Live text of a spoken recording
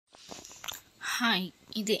Hi,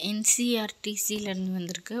 இது NCRTCலேருந்து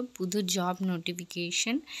வந்திருக்க புது ஜாப்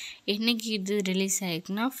நோட்டிஃபிகேஷன். என்னைக்கு இது ரிலீஸ்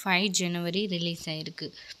ஆகிருக்குன்னா 5 ஜனவரி ரிலீஸ் ஆகிருக்கு.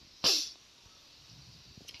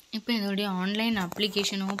 இப்போ இதோடைய ஆன்லைன்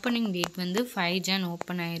அப்ளிகேஷன் ஓப்பனிங் டேட் வந்து 5 ஜான்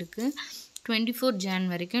ஓப்பன் ஆகிருக்கு. 24 ஜான்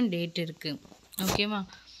வரைக்கும் டேட் இருக்குது. ஓகேவா?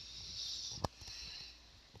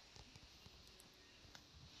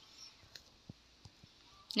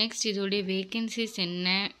 நெக்ஸ்ட் இதோடைய வேகன்சிஸ்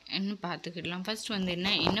என்னன்னு பார்த்துக்கிடலாம். ஃபர்ஸ்ட் வந்து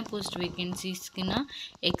என்ன போஸ்ட் வேகன்சிஸ்க்குன்னா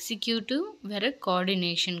எக்ஸிக்யூட்டிவ் வேறு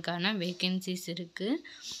கோஆர்டினேஷனுக்கான வேகன்சிஸ் இருக்குது.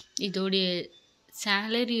 இதோடைய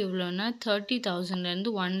சேலரி எவ்வளோன்னா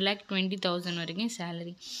 30,000லேருந்து 1,20,000 வரைக்கும்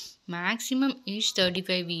சேலரி. Maximum age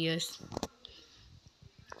 35 years.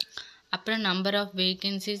 அப்புறம் number of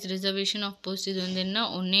vacancies, reservation of post இது வந்து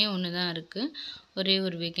ஒன்று தான் இருக்குது. ஒரே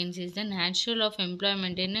ஒரு வேகன்சிஸ் தான். நேச்சுரல் ஆஃப்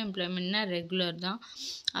எம்ப்ளாய்மெண்ட்னா ரெகுலர் தான்.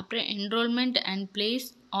 அப்புறம் enrolment and place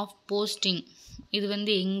of posting இது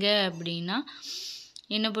வந்து எங்கே அப்படின்னா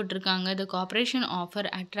என்ன போட்டிருக்காங்க, த corporation offer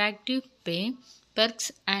attractive pay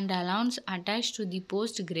perks and allowance attach to the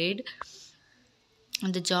post great.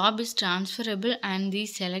 The job is transferable and the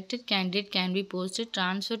selected candidate can be posted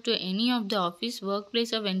transferred to any of the office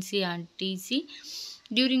workplace of NCRTC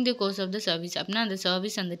during the course of the service. அப்படின்னா அந்த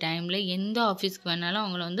service அந்த டைமில் எந்த ஆஃபீஸ்க்கு வேணாலும்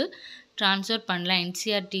அவங்கள வந்து transfer பண்ணலாம்.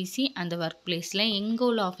 NCRTC அந்த ஒர்க் பிளேஸில் எங்கே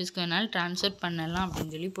உள்ள ஆஃபீஸ்க்கு வேணாலும் ட்ரான்ஸ்ஃபர் பண்ணலாம்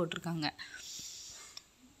அப்படின்னு சொல்லி போட்டிருக்காங்க.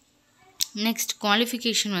 நெக்ஸ்ட்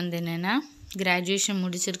குவாலிஃபிகேஷன் வந்து என்னென்னா கிராஜுவேஷன்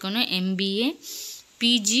முடிச்சிருக்கணும், MBA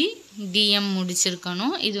PG DM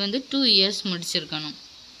முடிச்சிருக்கணும். இது வந்து 2 இயர்ஸ் முடிச்சிருக்கணும்.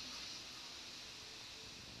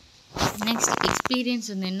 நெக்ஸ்ட் எக்ஸ்பீரியன்ஸ்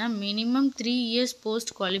வந்து என்ன, minimum 3 years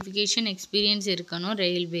post qualification experience இருக்கணும்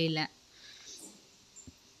ரயில்வேயில்.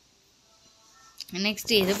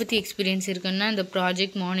 நெக்ஸ்ட் எதை பற்றி எக்ஸ்பீரியன்ஸ் இருக்குன்னா இந்த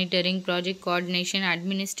project monitoring, project coordination,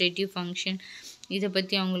 administrative function இதை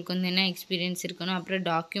பற்றி அவங்களுக்கு வந்து என்ன எக்ஸ்பீரியன்ஸ் இருக்கணும். அப்புறம்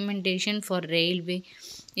டாக்குமெண்டேஷன் ஃபார் ரயில்வே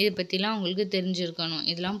இதை பற்றிலாம் அவங்களுக்கு தெரிஞ்சிருக்கணும்.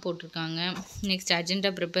 இதெல்லாம் போட்டிருக்காங்க. நெக்ஸ்ட் அஜெண்டா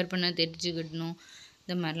ப்ரிப்பேர் பண்ண தெரிஞ்சுக்கிடணும்.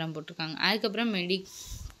 இந்த மாதிரிலாம் போட்டிருக்காங்க. அதுக்கப்புறம்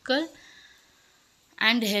மெடிக்கல்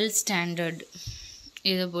அண்ட் ஹெல்த் ஸ்டாண்டர்ட்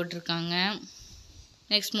இதை போட்டிருக்காங்க.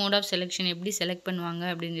 நெக்ஸ்ட் மோட் ஆஃப் செலெக்ஷன் எப்படி செலக்ட் பண்ணுவாங்க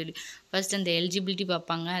அப்படின்னு சொல்லி ஃபர்ஸ்ட் அந்த எலிஜிபிலிட்டி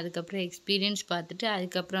பார்ப்பாங்க. அதுக்கப்புறம் எக்ஸ்பீரியன்ஸ் பார்த்துட்டு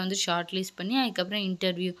அதுக்கப்புறம் வந்து ஷார்ட் லிஸ்ட் பண்ணி அதுக்கப்புறம்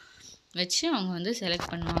இன்டர்வியூ வச்சு அவங்க வந்து செலக்ட்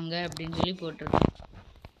பண்ணுவாங்க அப்படின்னு சொல்லி போட்டிருக்காங்க.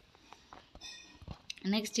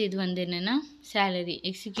 நெக்ஸ்ட் இது வந்து என்னென்னா சேலரி.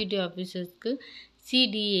 எக்ஸிக்யூட்டிவ் ஆஃபீஸர்ஸ்க்கு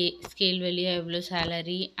CDA ஸ்கேல் வழியாக எவ்வளோ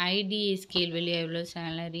சேலரி, IDA ஸ்கேல் வழியாக எவ்வளோ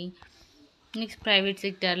சேலரி, நெக்ஸ்ட் ப்ரைவேட்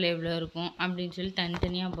செக்டாரில் எவ்வளோ இருக்கும் அப்படின்னு சொல்லி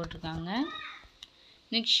தனித்தனியாக போட்டிருக்காங்க.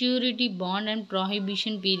 Next surety bond and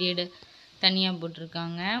prohibition period தனியாக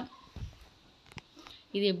போட்டிருக்காங்க.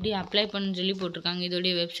 இது எப்படி அப்ளை பண்ணணும்னு சொல்லி போட்டிருக்காங்க.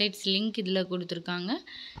 இதோடைய வெப்சைட்ஸ் லிங்க் இதில் கொடுத்துருக்காங்க.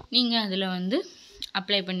 நீங்கள் அதில் வந்து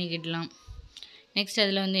அப்ளை பண்ணிக்கிடலாம். நெக்ஸ்ட்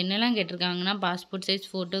அதில் வந்து என்னெல்லாம் கேட்டிருக்காங்கன்னா பாஸ்போர்ட் சைஸ்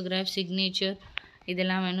ஃபோட்டோகிராஃப், சிக்னேச்சர்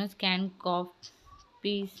இதெல்லாம் வேணும். ஸ்கேன்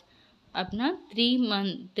காப்பீஸ் அப்படின்னா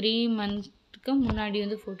 3 மந்த்துக்கு முன்னாடி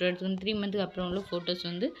வந்து ஃபோட்டோ எடுத்துக்கணும். 3 மந்த்துக்கு அப்புறம் உள்ள ஃபோட்டோஸ்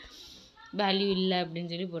வந்து வேல்யூ இல்லை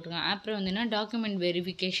அப்படின்னு சொல்லி போட்டிருக்காங்க. அப்புறம் வந்து என்ன டாக்குமெண்ட்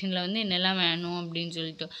வெரிஃபிகேஷனில் வந்து என்னெல்லாம் வேணும் அப்படின்னு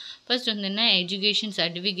சொல்லிட்டு ஃபர்ஸ்ட் வந்து என்ன எஜுகேஷன்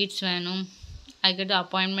சர்டிஃபிகேட்ஸ் வேணும். அதுக்கடுத்து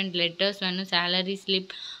அப்பாயின்மெண்ட் லெட்டர்ஸ் வேணும், சேலரி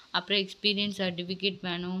ஸ்லிப், அப்புறம் எக்ஸ்பீரியன்ஸ் சர்டிஃபிகேட்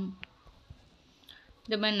வேணும்.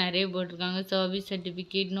 இந்த மாதிரி நிறைய போட்டிருக்காங்க. Service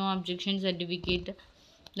certificate, no objection certificate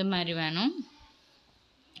இந்த மாதிரி வேணும்.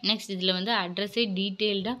 நெக்ஸ்ட் இதில் வந்து அட்ரஸே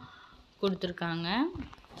டீட்டெயில்டாக கொடுத்துருக்காங்க.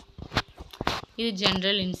 இது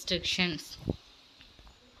ஜென்ரல் இன்ஸ்ட்ரக்ஷன்ஸ்.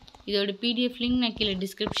 இதோட PDF லிங்க் நான் கீழே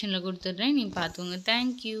டிஸ்கிரிப்ஷனில் கொடுத்துட்றேன், நீ பார்த்துக்கோங்க.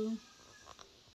 தேங்க்யூ.